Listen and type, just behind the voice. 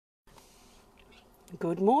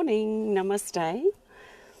Good morning, namaste.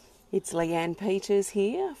 It's Leanne Peters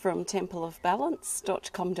here from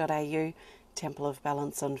templeofbalance.com.au, Temple of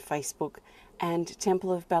Balance on Facebook and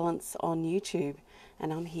Temple of Balance on YouTube.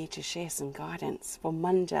 And I'm here to share some guidance for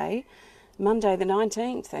Monday the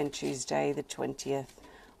 19th and Tuesday the 20th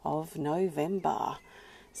of November.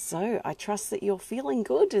 So I trust that you're feeling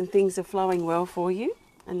good and things are flowing well for you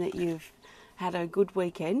and that you've had a good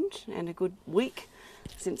weekend and a good week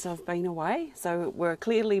since I've been away. So we're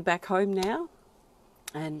clearly back home now,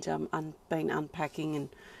 and been unpacking and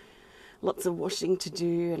lots of washing to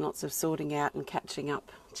do and lots of sorting out and catching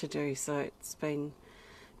up to do. So it's been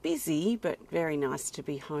busy, but very nice to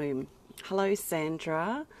be home. Hello,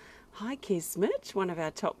 Sandra. Hi, Kismet, one of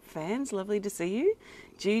our top fans. Lovely to see you.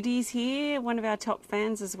 Judy's here, one of our top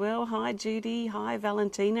fans as well. Hi, Judy. Hi,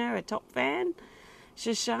 Valentina, a top fan.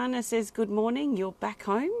 Shoshana says, good morning, you're back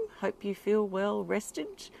home. Hope you feel well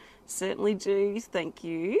rested. Certainly do, thank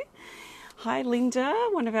you. Hi, Linda,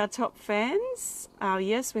 one of our top fans.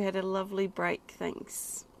 Yes, we had a lovely break,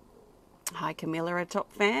 thanks. Hi, Camilla, a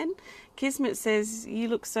top fan. Kismet says, you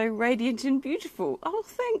look so radiant and beautiful. Oh,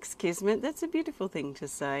 thanks, Kismet. That's a beautiful thing to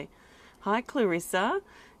say. Hi, Clarissa.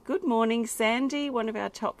 Good morning, Sandy, one of our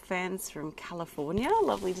top fans from California.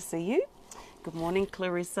 Lovely to see you. Good morning,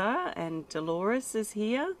 Clarissa, and Dolores is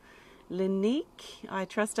here. Linique, I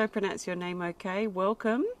trust I pronounce your name okay.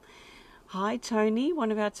 Welcome. Hi, Tony,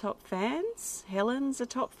 one of our top fans. Helen's a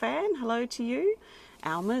top fan. Hello to you.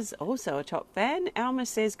 Alma's also a top fan. Alma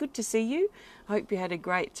says, good to see you. Hope you had a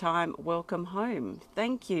great time. Welcome home.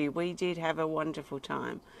 Thank you. We did have a wonderful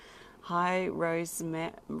time. Hi,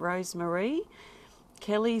 Rosemary.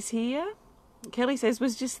 Kelly's here. Kelly says,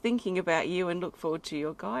 was just thinking about you and look forward to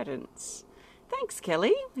your guidance. Thanks,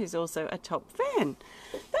 Kelly, who's also a top fan.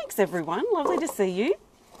 Thanks, everyone. Lovely to see you.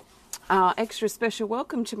 Extra special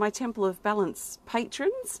welcome to my Temple of Balance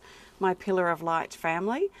patrons, my Pillar of Light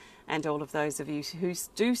family, and all of those of you who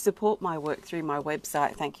do support my work through my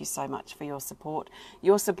website. Thank you so much for your support.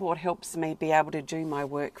 Your support helps me be able to do my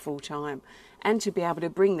work full time and to be able to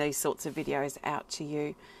bring these sorts of videos out to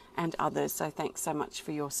you and others. So thanks so much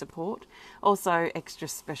for your support. Also, extra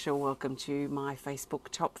special welcome to my Facebook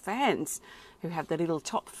top fans who have the little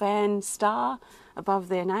top fan star above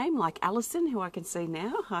their name, like Alison, who I can see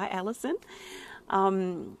now. Hi, Alison.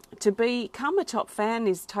 To become a top fan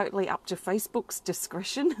is totally up to Facebook's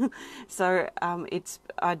discretion. So it's,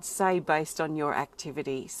 I'd say, based on your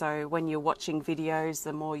activity. So when you're watching videos,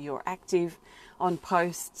 the more you're active on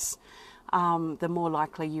posts, the more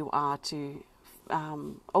likely you are to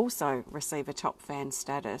also receive a top fan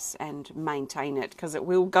status and maintain it, because it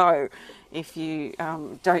will go if you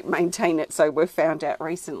don't maintain it. So we've found out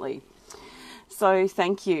recently. So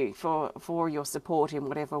thank you for your support in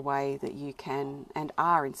whatever way that you can and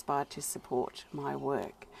are inspired to support my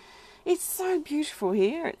work. It's so beautiful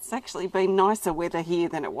here. It's actually been nicer weather here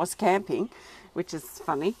than it was camping, which is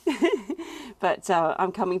funny. But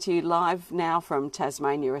I'm coming to you live now from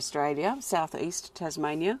Tasmania, Australia, southeast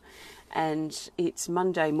Tasmania. And it's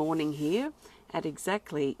Monday morning here at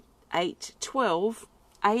exactly 8:12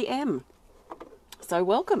 a.m. So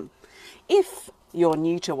welcome. If you're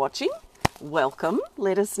new to watching, welcome.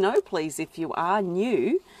 Let us know, please, if you are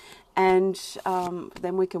new, and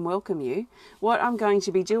then we can welcome you. What I'm going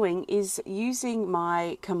to be doing is using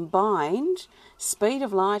my combined Speed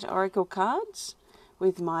of Light Oracle cards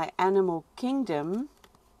with my Animal Kingdom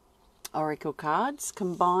Oracle cards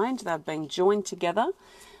combined. They've been joined together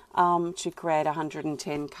to create a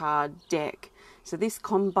 110 card deck. So this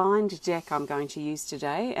combined deck I'm going to use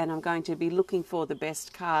today, and I'm going to be looking for the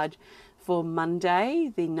best card for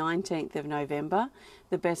Monday, the 19th of November,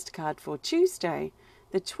 the best card for Tuesday,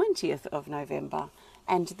 the 20th of November,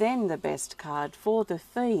 and then the best card for the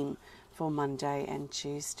theme for Monday and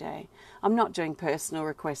Tuesday. I'm not doing personal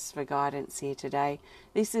requests for guidance here today.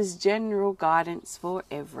 This is general guidance for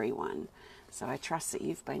everyone. So I trust that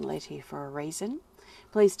you've been led here for a reason.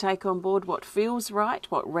 Please take on board what feels right,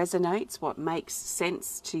 what resonates, what makes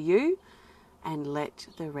sense to you, and let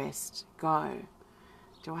the rest go.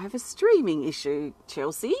 Do I have a streaming issue,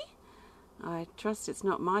 Chelsea? I trust it's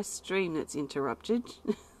not my stream that's interrupted.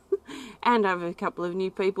 And I have a couple of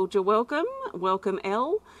new people to welcome. Welcome,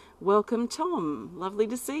 Elle. Welcome, Tom. Lovely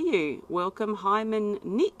to see you. Welcome, Hyman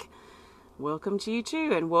Nick. Welcome to you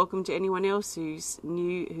too, and welcome to anyone else who's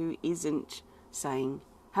new who isn't saying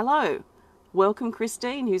hello. Welcome,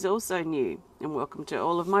 Christine, who's also new, and welcome to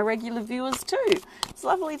all of my regular viewers too. It's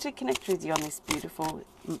lovely to connect with you on this beautiful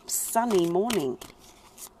sunny morning.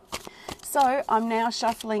 So I'm now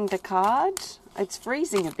shuffling the card. It's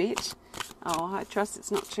freezing a bit. Oh, I trust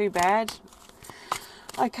it's not too bad.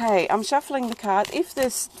 Okay, I'm shuffling the cards. If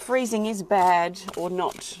this freezing is bad or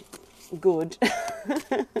not good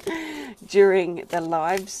during the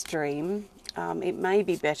live stream, it may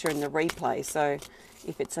be better in the replay. So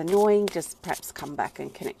if it's annoying, just perhaps come back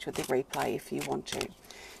and connect with the replay if you want to.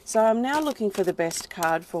 So I'm now looking for the best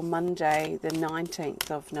card for Monday, the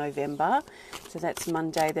 19th of November. So that's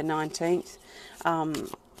Monday the 19th.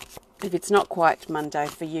 If it's not quite Monday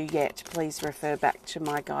for you yet, please refer back to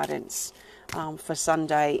my guidance for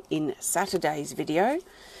Sunday in Saturday's video.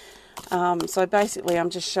 So basically I'm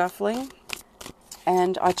just shuffling,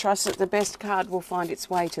 and I trust that the best card will find its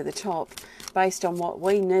way to the top based on what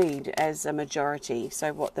we need as a majority.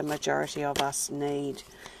 So what the majority of us need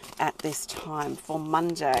at this time for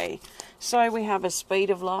Monday. So we have a Speed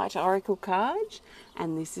of Light Oracle card,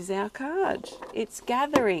 and this is our card. It's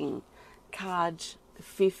Gathering, card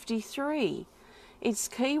 53. Its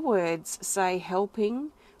keywords say helping,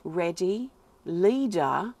 ready,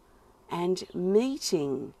 leader, and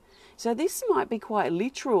meeting. So this might be quite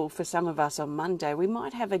literal for some of us on Monday. We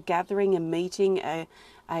might have a gathering, a meeting, a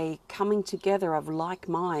coming together of like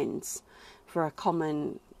minds for a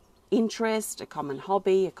common interest, a common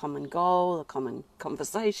hobby, a common goal, a common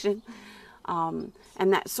conversation, and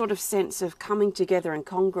that sort of sense of coming together and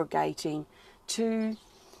congregating to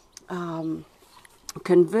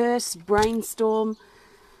converse, brainstorm,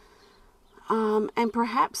 and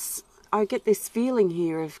perhaps I get this feeling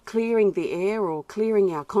here of clearing the air or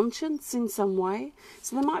clearing our conscience in some way.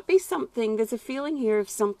 So there might be something, there's a feeling here of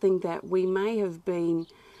something that we may have been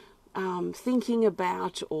thinking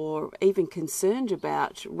about or even concerned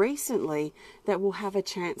about recently that will have a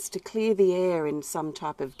chance to clear the air in some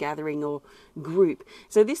type of gathering or group.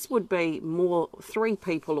 So this would be more 3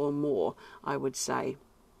 people or more, I would say,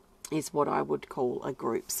 is what I would call a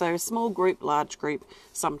group. So a small group, large group,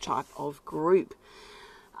 some type of group.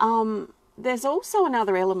 There's also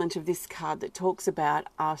another element of this card that talks about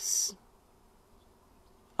us.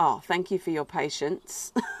 Oh, thank you for your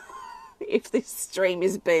patience. If this stream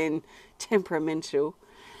has been temperamental.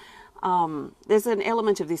 There's an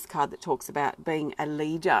element of this card that talks about being a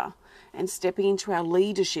leader and stepping into our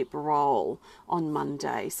leadership role on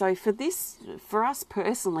Monday. So for us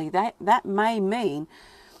personally, that may mean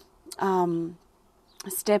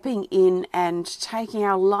stepping in and taking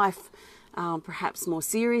our life perhaps more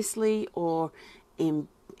seriously, or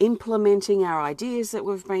implementing our ideas that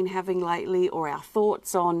we've been having lately, or our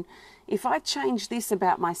thoughts on, if I change this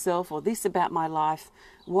about myself or this about my life,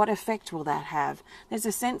 what effect will that have? There's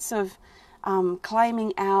a sense of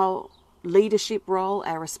claiming our leadership role,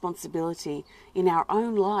 our responsibility in our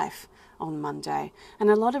own life on Monday.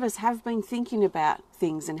 And a lot of us have been thinking about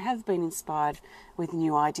things and have been inspired with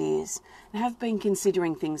new ideas and have been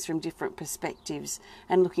considering things from different perspectives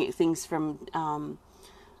and looking at things from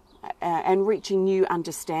and reaching new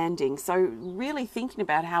understanding. So really thinking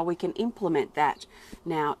about how we can implement that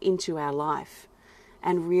now into our life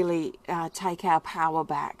and really take our power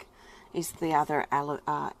back is the other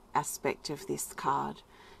aspect of this card.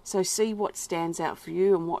 So see what stands out for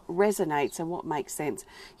you and what resonates and what makes sense.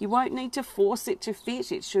 You won't need to force it to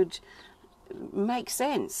fit. It should make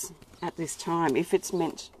sense at this time if it's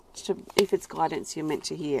guidance you're meant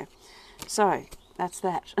to hear. So that's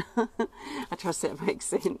that. I trust that makes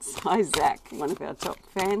sense. Hi Zach, one of our top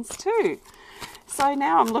fans too. So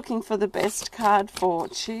now I'm looking for the best card for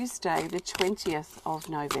Tuesday, the 20th of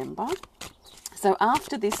November. So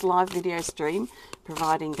after this live video stream,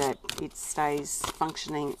 providing that it stays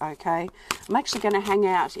functioning okay, I'm actually going to hang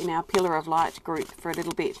out in our Pillar of Light group for a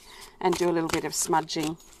little bit and do a little bit of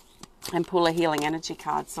smudging and pull a healing energy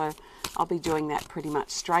card. So I'll be doing that pretty much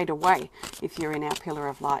straight away. If you're in our Pillar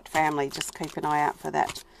of Light family, just keep an eye out for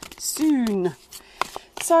that soon.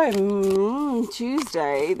 So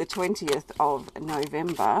Tuesday, the 20th of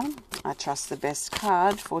November, I trust the best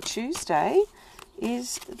card for Tuesday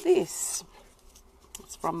is this.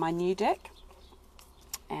 It's from my new deck,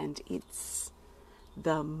 and it's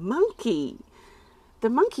the monkey. The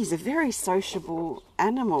monkey's a very sociable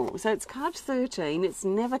animal. So it's card 13. It's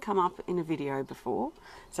never come up in a video before,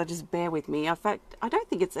 so just bear with me. In fact, I don't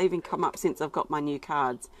think it's even come up since I've got my new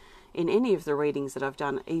cards in any of the readings that I've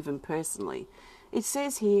done, even personally. It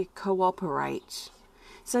says here, cooperate.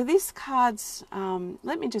 So this card's,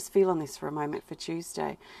 let me just feel on this for a moment for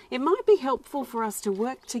Tuesday. It might be helpful for us to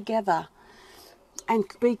work together and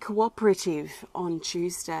be cooperative on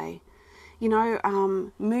Tuesday. You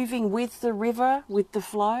know, moving with the river, with the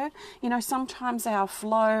flow. You know, sometimes our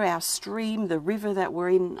flow, our stream, the river that we're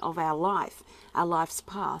in of our life our life's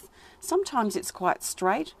path. Sometimes it's quite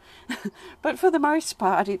straight, but for the most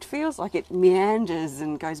part it feels like it meanders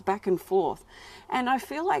and goes back and forth. And I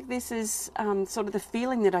feel like this is sort of the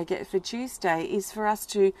feeling that I get for Tuesday, is for us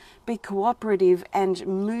to be cooperative and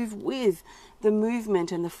move with the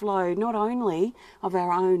movement and the flow, not only of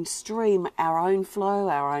our own stream, our own flow,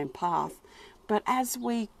 our own path, but as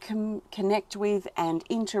we connect with and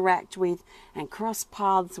interact with and cross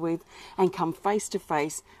paths with and come face to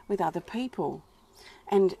face with other people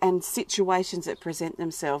and situations that present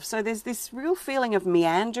themselves. So there's this real feeling of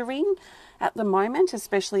meandering at the moment,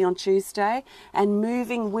 especially on Tuesday, and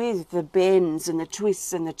moving with the bends and the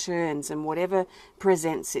twists and the turns and whatever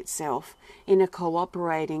presents itself in a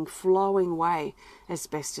cooperating, flowing way as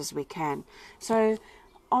best as we can. So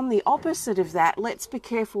on the opposite of that, let's be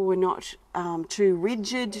careful we're not too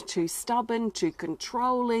rigid, too stubborn, too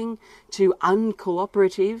controlling, too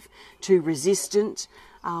uncooperative, too resistant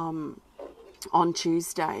on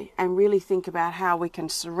Tuesday, and really think about how we can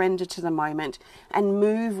surrender to the moment and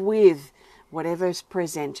move with whatever's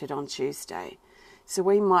presented on Tuesday. So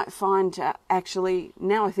we might find, actually,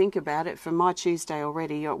 now I think about it, for my Tuesday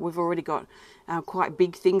already, we've already got quite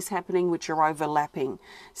big things happening which are overlapping.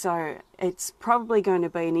 So it's probably going to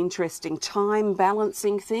be an interesting time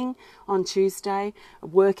balancing thing on Tuesday,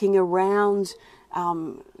 working around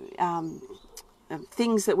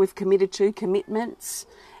things that we've committed to, commitments,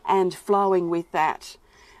 and flowing with that.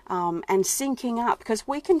 And syncing up, because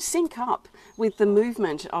we can sync up with the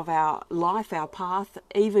movement of our life, our path,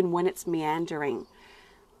 even when it's meandering.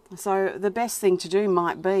 So the best thing to do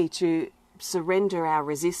might be to surrender our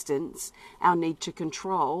resistance, our need to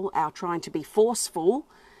control, our trying to be forceful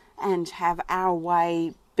and have our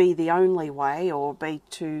way be the only way, or be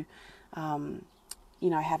too,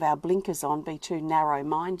 have our blinkers on, be too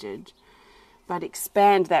narrow-minded, but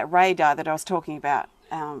expand that radar that I was talking about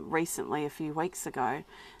recently, a few weeks ago,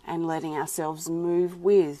 and letting ourselves move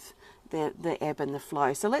with the ebb and the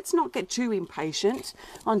flow. So let's not get too impatient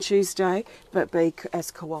on Tuesday, but be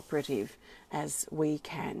as cooperative as we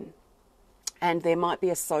can. And there might be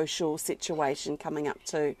a social situation coming up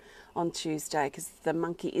too on Tuesday, because the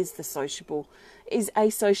monkey is a sociable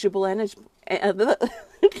energy.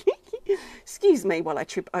 Excuse me while I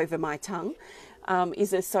trip over my tongue.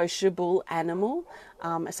 Is a sociable animal.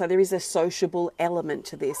 So there is a sociable element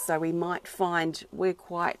to this. So we might find we're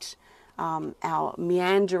quite, our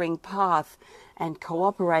meandering path and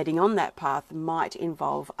cooperating on that path might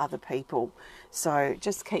involve other people. So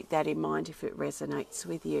just keep that in mind if it resonates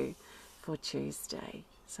with you for Tuesday.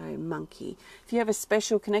 So monkey. If you have a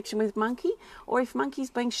special connection with monkey, or if monkey's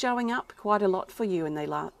been showing up quite a lot for you in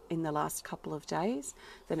the last couple of days,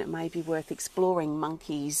 then it may be worth exploring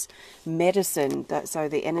monkey's medicine, so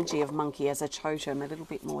the energy of monkey as a totem, a little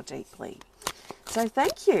bit more deeply. So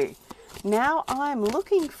thank you. Now I'm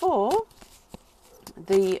looking for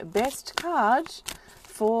the best card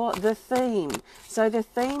for the theme. So the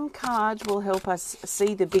theme card will help us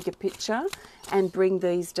see the bigger picture and bring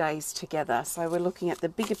these days together. So we're looking at the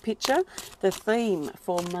bigger picture, the theme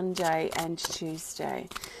for Monday and Tuesday.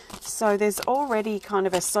 So there's already kind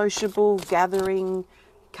of a sociable gathering,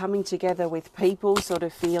 coming together with people sort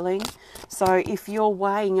of feeling. So if you're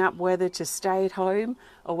weighing up whether to stay at home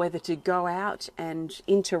or whether to go out and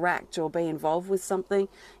interact or be involved with something,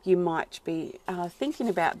 you might be thinking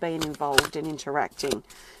about being involved and interacting.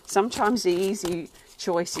 Sometimes the easy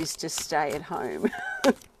choice is to stay at home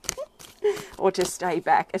or to stay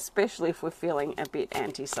back, especially if we're feeling a bit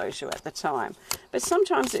antisocial at the time. But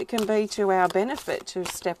sometimes it can be to our benefit to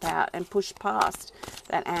step out and push past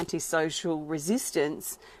that antisocial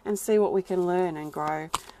resistance and see what we can learn and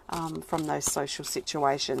grow from those social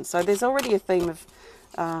situations. So there's already a theme of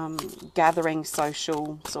gathering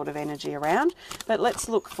social sort of energy around, but let's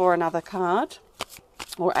look for another card,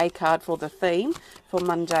 or a card for the theme for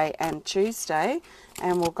Monday and Tuesday,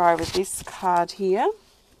 and we'll go with this card here.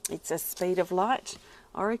 It's a Speed of Light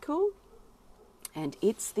Oracle, and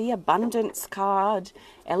it's the Abundance card,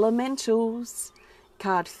 Elementals,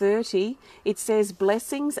 card 30. It says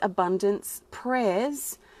blessings, abundance,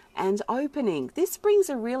 prayers, and opening. This brings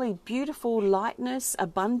a really beautiful lightness,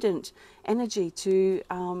 abundant energy to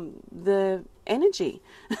the energy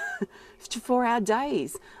for our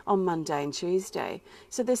days on Monday and Tuesday.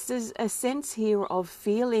 So this is a sense here of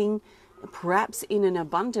feeling perhaps in an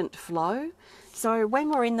abundant flow. So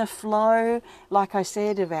when we're in the flow, like I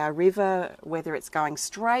said, of our river, whether it's going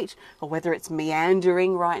straight or whether it's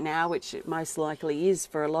meandering right now, which it most likely is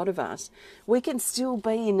for a lot of us, we can still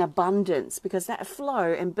be in abundance, because that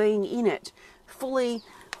flow and being in it, fully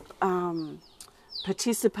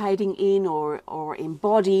participating in or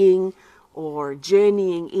embodying or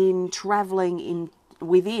journeying in, traveling in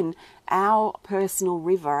within our personal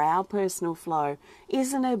river, our personal flow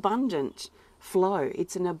is an abundant flow.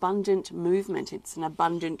 It's an abundant movement. It's an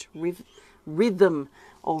abundant rhythm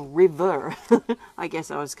or river, I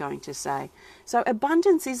guess I was going to say. So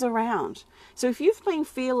abundance is around. So if you've been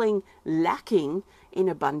feeling lacking in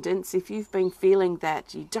abundance, if you've been feeling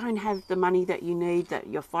that you don't have the money that you need, that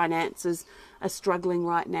your finances are struggling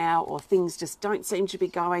right now, or things just don't seem to be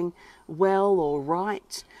going well or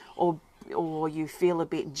right, or you feel a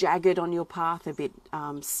bit jagged on your path, a bit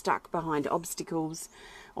stuck behind obstacles,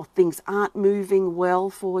 or things aren't moving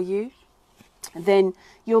well for you, then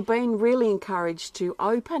you're being really encouraged to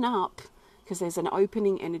open up, because there's an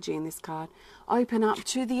opening energy in this card, open up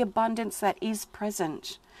to the abundance that is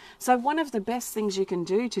present. So one of the best things you can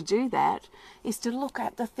do to do that is to look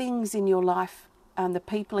at the things in your life and the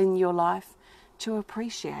people in your life to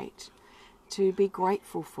appreciate, to be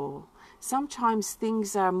grateful for. Sometimes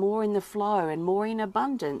things are more in the flow and more in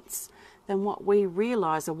abundance than what we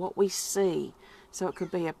realize or what we see. So it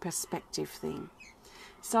could be a perspective thing.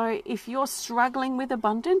 So if you're struggling with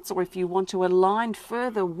abundance, or if you want to align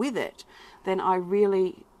further with it, then I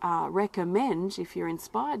really recommend, if you're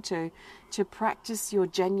inspired to practice your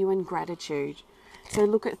genuine gratitude. So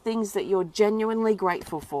look at things that you're genuinely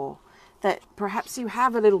grateful for, that perhaps you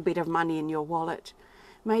have a little bit of money in your wallet.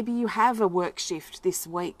 Maybe you have a work shift this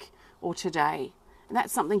week or today. And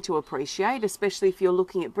that's something to appreciate, especially if you're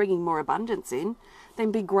looking at bringing more abundance in.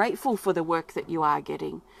 Then be grateful for the work that you are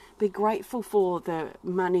getting. Be grateful for the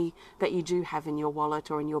money that you do have in your wallet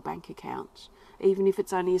or in your bank account, even if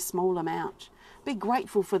it's only a small amount. Be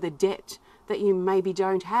grateful for the debt that you maybe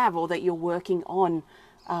don't have or that you're working on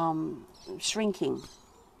shrinking.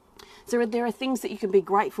 So there are things that you can be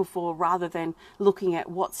grateful for rather than looking at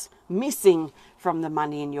what's missing from the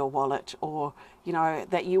money in your wallet, or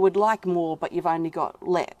that you would like more but you've only got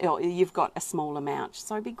you've got a small amount.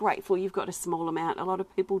 So be grateful you've got a small amount. A lot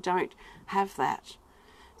of people don't have that.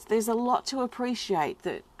 So there's a lot to appreciate,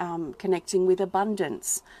 that connecting with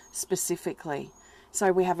abundance specifically.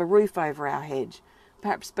 So we have a roof over our head,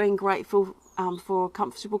 perhaps being grateful for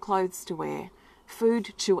comfortable clothes to wear,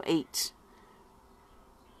 food to eat,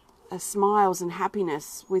 smiles and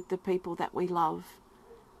happiness with the people that we love,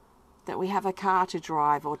 that we have a car to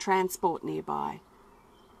drive or transport nearby,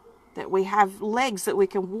 that we have legs that we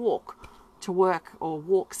can walk to work or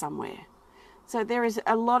walk somewhere. So there is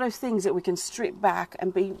a lot of things that we can strip back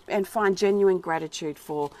and find genuine gratitude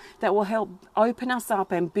for, that will help open us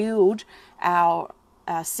up and build our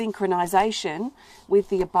synchronization with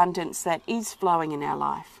the abundance that is flowing in our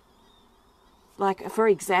life. Like, for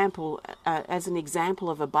example, as an example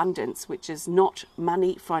of abundance, which is not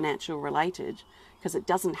money financial related, because it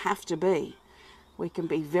doesn't have to be. We can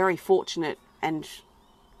be very fortunate and,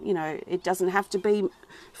 it doesn't have to be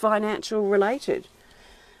financial related.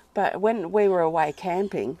 But when we were away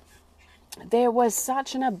camping, there was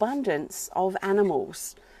such an abundance of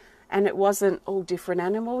animals. And it wasn't all different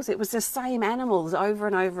animals. It was the same animals over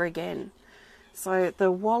and over again. So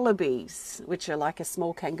the wallabies, which are like a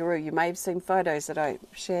small kangaroo, you may have seen photos that I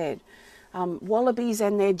shared. Wallabies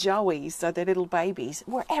and their joeys, so their little babies,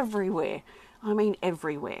 were everywhere. I mean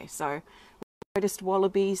everywhere. So we noticed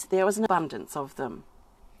wallabies. There was an abundance of them.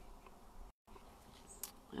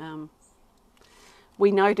 We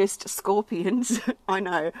noticed scorpions. I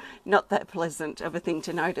know, not that pleasant of a thing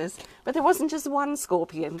to notice. But there wasn't just one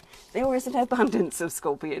scorpion. There was an abundance of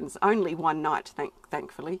scorpions. Only one night,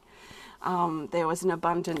 thankfully. There was an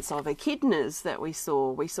abundance of echidnas that we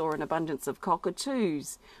saw. We saw an abundance of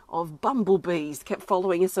cockatoos, of bumblebees, kept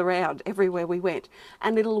following us around everywhere we went.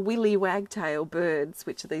 And little willy wagtail birds,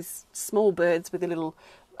 which are these small birds with a little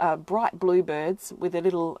bright blue birds with a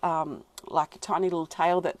little like a tiny little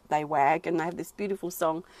tail that they wag, and they have this beautiful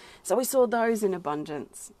song. So we saw those in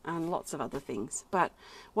abundance, and lots of other things. But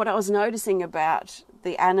what I was noticing about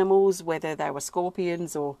the animals, whether they were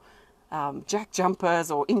scorpions or jack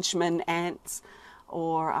jumpers or inchman ants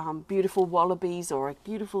or beautiful wallabies or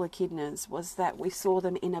beautiful echidnas, was that we saw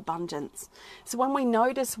them in abundance. So when we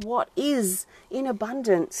notice what is in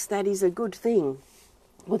abundance, that is a good thing,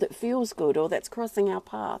 or that feels good, or that's crossing our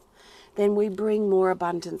path, then we bring more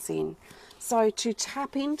abundance in. So to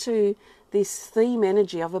tap into this theme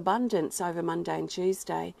energy of abundance over Monday and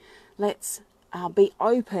Tuesday, let's be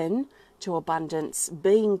open to abundance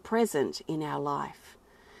being present in our life.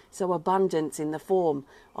 So abundance in the form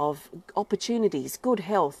of opportunities, good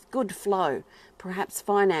health, good flow, perhaps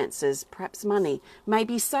finances, perhaps money,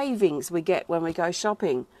 maybe savings we get when we go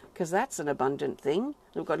shopping, because that's an abundant thing.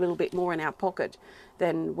 We've got a little bit more in our pocket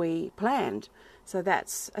than we planned. So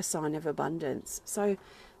that's a sign of abundance. So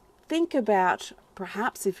think about,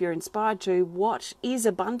 perhaps if you're inspired to, what is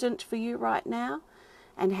abundant for you right now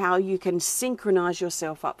and how you can synchronize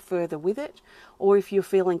yourself up further with it. Or if you're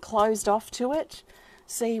feeling closed off to it,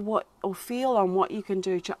 see what, or feel on what you can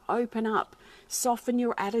do to open up, soften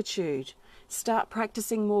your attitude, start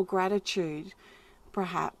practicing more gratitude,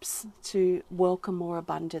 perhaps to welcome more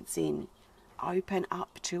abundance in. Open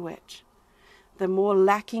up to it. The more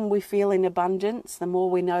lacking we feel in abundance, the more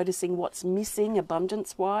we're noticing what's missing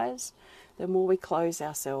abundance-wise, the more we close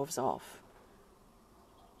ourselves off.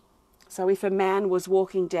 So if a man was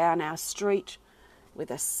walking down our street with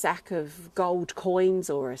a sack of gold coins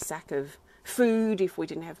or a sack of food, if we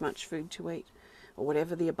didn't have much food to eat, or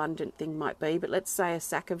whatever the abundant thing might be, but let's say a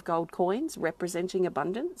sack of gold coins representing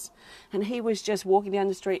abundance, and he was just walking down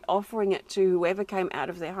the street offering it to whoever came out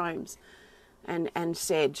of their homes and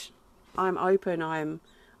said, I'm open,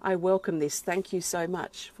 I welcome this, thank you so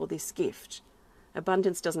much for this gift.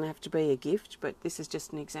 Abundance doesn't have to be a gift, but this is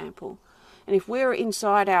just an example. And if we're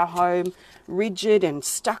inside our home, rigid and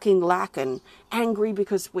stuck in lack and angry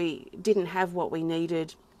because we didn't have what we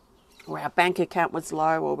needed, or our bank account was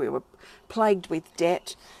low, or we were plagued with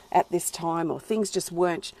debt at this time, or things just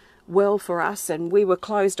weren't well for us and we were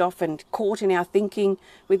closed off and caught in our thinking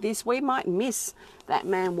with this, we might miss that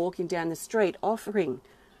man walking down the street offering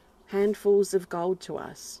handfuls of gold to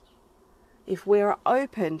us. If we're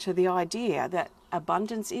open to the idea that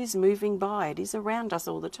abundance is moving by, it is around us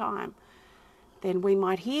all the time, then we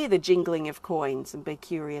might hear the jingling of coins and be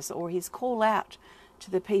curious, or his call out to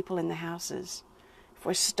the people in the houses. If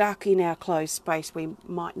we're stuck in our closed space, we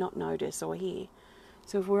might not notice or hear.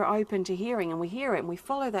 So if we're open to hearing and we hear it and we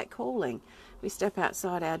follow that calling, we step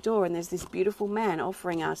outside our door and there's this beautiful man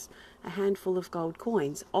offering us a handful of gold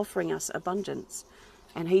coins, offering us abundance,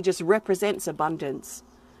 and he just represents abundance,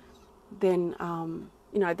 then,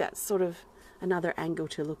 that's sort of another angle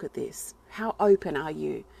to look at this. How open are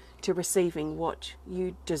you to receiving what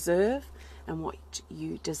you deserve and what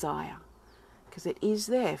you desire? Because it is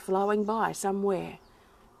there, flowing by somewhere.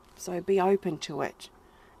 So be open to it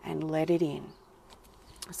and let it in.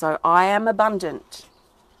 So I am abundant.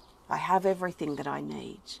 I have everything that I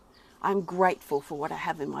need. I'm grateful for what I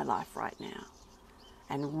have in my life right now,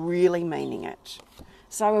 and really meaning it.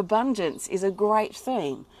 So abundance is a great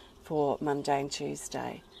theme for Monday and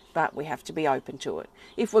Tuesday, but we have to be open to it.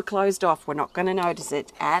 If we're closed off, we're not going to notice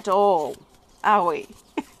it at all, are we?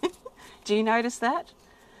 Do you notice that?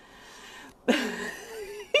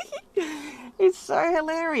 It's so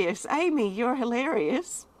hilarious. Amy, you're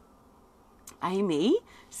hilarious. Amy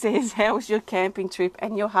says, how was your camping trip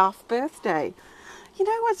and your half birthday? You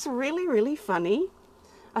know what's really, really funny?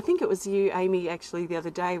 I think it was you, Amy, actually the other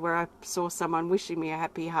day, where I saw someone wishing me a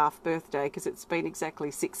happy half birthday, because it's been exactly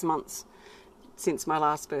 6 months since my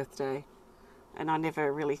last birthday, and I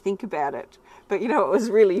never really think about it. But you know what was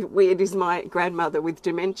really weird is my grandmother with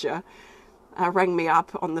dementia rang me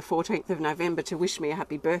up on the 14th of November to wish me a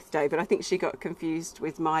happy birthday, but I think she got confused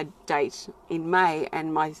with my date in May,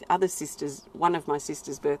 and my other sister's, one of my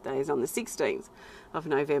sister's birthday is on the 16th of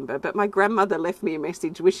November. But my grandmother left me a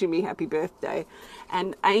message wishing me happy birthday,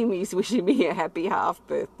 and Amy's wishing me a happy half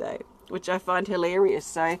birthday, which I find hilarious.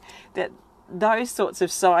 So that those sorts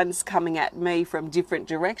of signs coming at me from different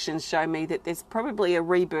directions show me that there's probably a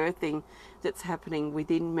rebirthing that's happening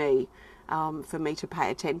within me, for me to pay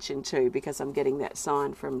attention to, because I'm getting that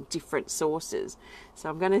sign from different sources. So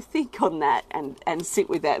I'm going to think on that and sit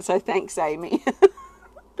with that. So thanks, Amy.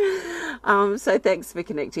 So thanks for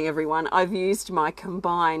connecting, everyone. I've used my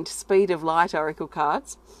combined Speed of Light Oracle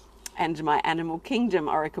cards and my Animal Kingdom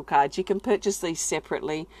Oracle cards. You can purchase these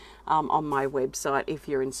separately on my website if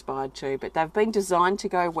you're inspired to, but they've been designed to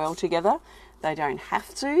go well together. They don't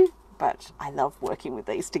have to, but I love working with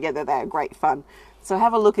these together. They are great fun. So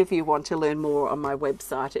have a look if you want to learn more on my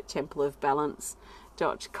website at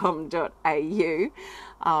templeofbalance.com.au,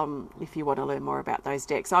 if you want to learn more about those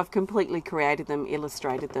decks. I've completely created them,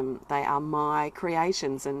 illustrated them. They are my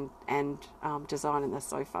creations and design, and they're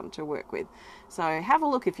so fun to work with. So have a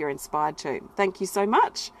look if you're inspired to. Thank you so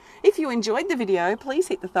much. If you enjoyed the video, please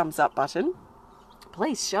hit the thumbs up button.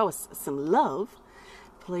 Please show us some love.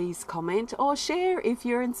 Please comment or share if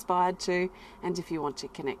you're inspired to, and if you want to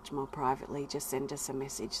connect more privately, just send us a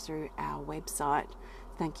message through our website.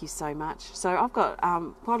 Thank you so much. So I've got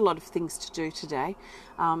quite a lot of things to do today.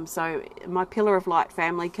 So my Pillar of Light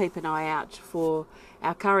family, keep an eye out for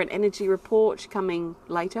our current energy report coming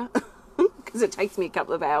later, because it takes me a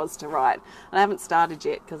couple of hours to write. And I haven't started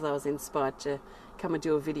yet because I was inspired to come and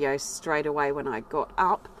do a video straight away when I got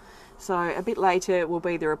up. So a bit later will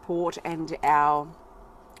be the report and our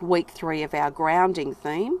week 3 of our grounding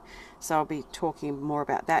theme. So I'll be talking more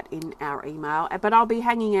about that in our email. But I'll be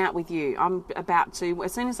hanging out with you. I'm about to,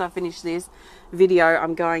 as soon as I finish this video,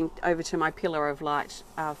 I'm going over to my Pillar of Light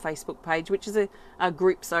Facebook page, which is a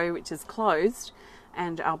group, so which is closed.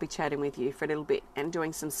 And I'll be chatting with you for a little bit and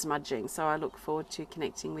doing some smudging. So I look forward to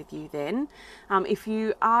connecting with you then. If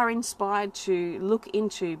you are inspired to look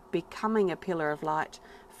into becoming a Pillar of Light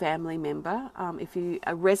family member, if you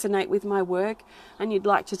resonate with my work and you'd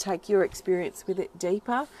like to take your experience with it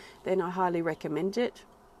deeper, then I highly recommend it.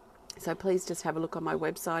 So please just have a look on my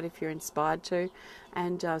website if you're inspired to,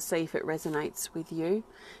 and see if it resonates with you.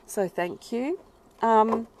 So thank you.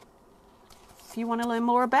 If you want to learn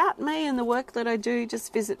more about me and the work that I do,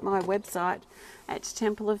 just visit my website at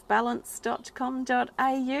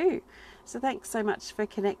templeofbalance.com.au. So thanks so much for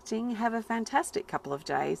connecting. Have a fantastic couple of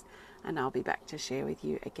days, and I'll be back to share with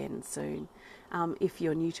you again soon. If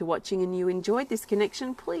you're new to watching and you enjoyed this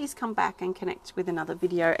connection, please come back and connect with another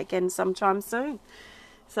video again sometime soon.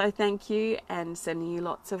 So thank you, and sending you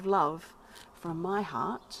lots of love from my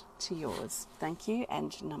heart to yours. Thank you, and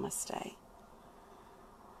namaste.